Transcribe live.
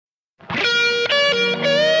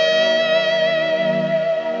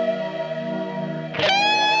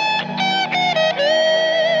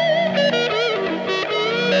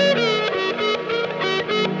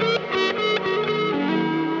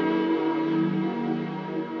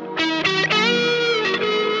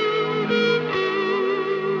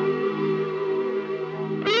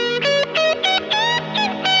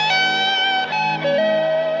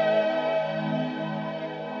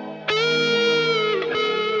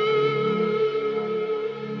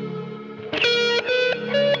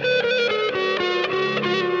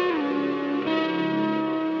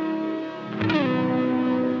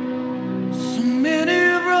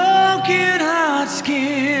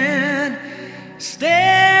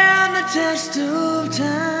stand the test of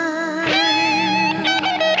time.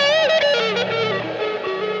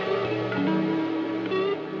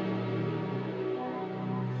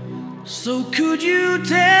 So could you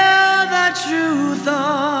tell the truth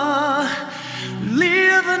or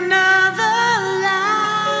live another lie?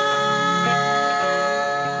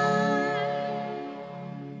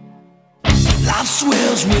 Life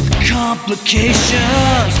swells with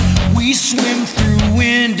complications. We swim through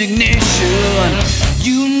indignation.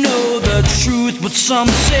 You know the truth, but some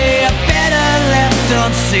say better left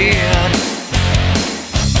unsaid.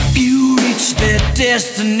 Few reach their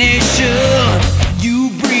destination. You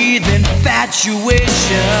breathe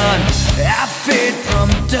infatuation. I fade from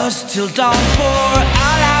dusk till dawn for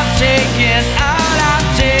all I've taken, all I've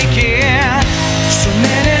taken. So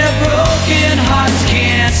many broken hearts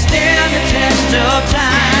can't stand the test of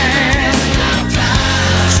time.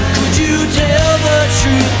 So could you tell the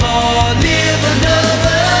truth or live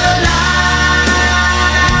another lie?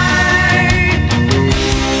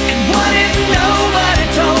 And what if nobody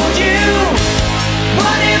told you?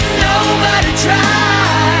 What if nobody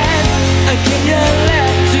tried? Again you're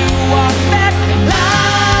left to walk that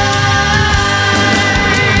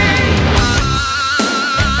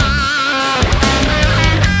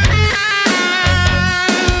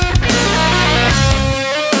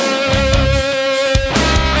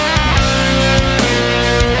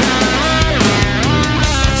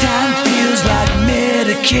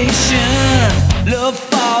love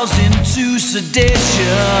falls into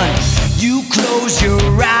sedation. You close your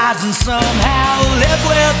eyes and somehow live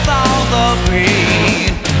with all the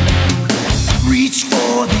pain. Reach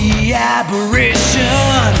for the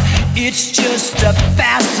aberration, it's just a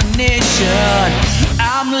fascination.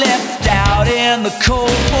 I'm left out in the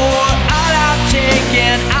cold for all I've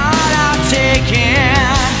taken, all I've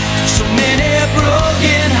taken. So many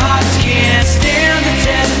broken hearts can't stand the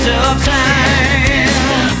test of time.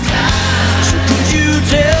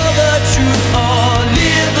 Tell the truth or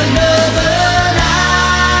live another lie.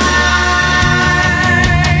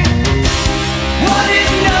 What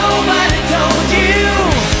if nobody told you?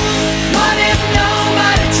 What if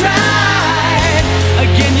nobody tried?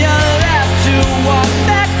 Again you're left to walk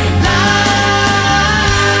that line.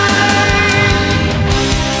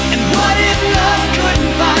 And what if love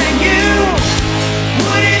couldn't find you?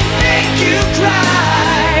 Would it make you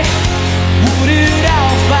cry? Would it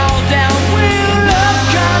all fall down?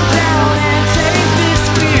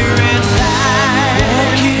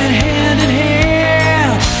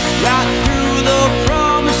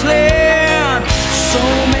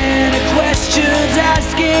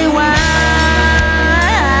 Asking why.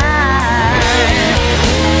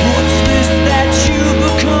 What's this that you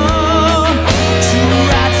become? Two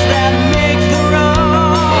rights that make the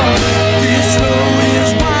wrong. This road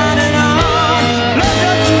is winding on. Love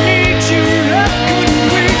doesn't need you, love couldn't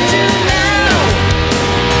reach you now.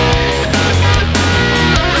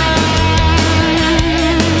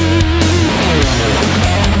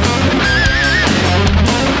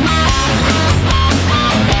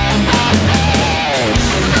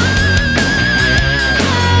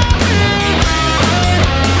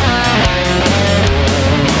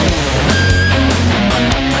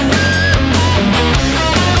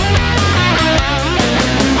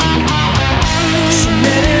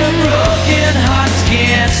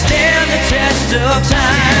 Of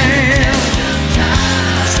time.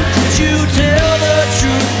 So could you tell the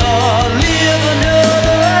truth or live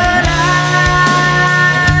another lie?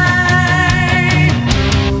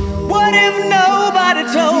 What if nobody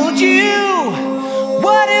told you?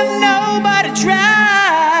 What if nobody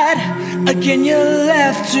tried? Again you're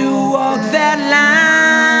left to walk that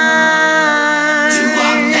line.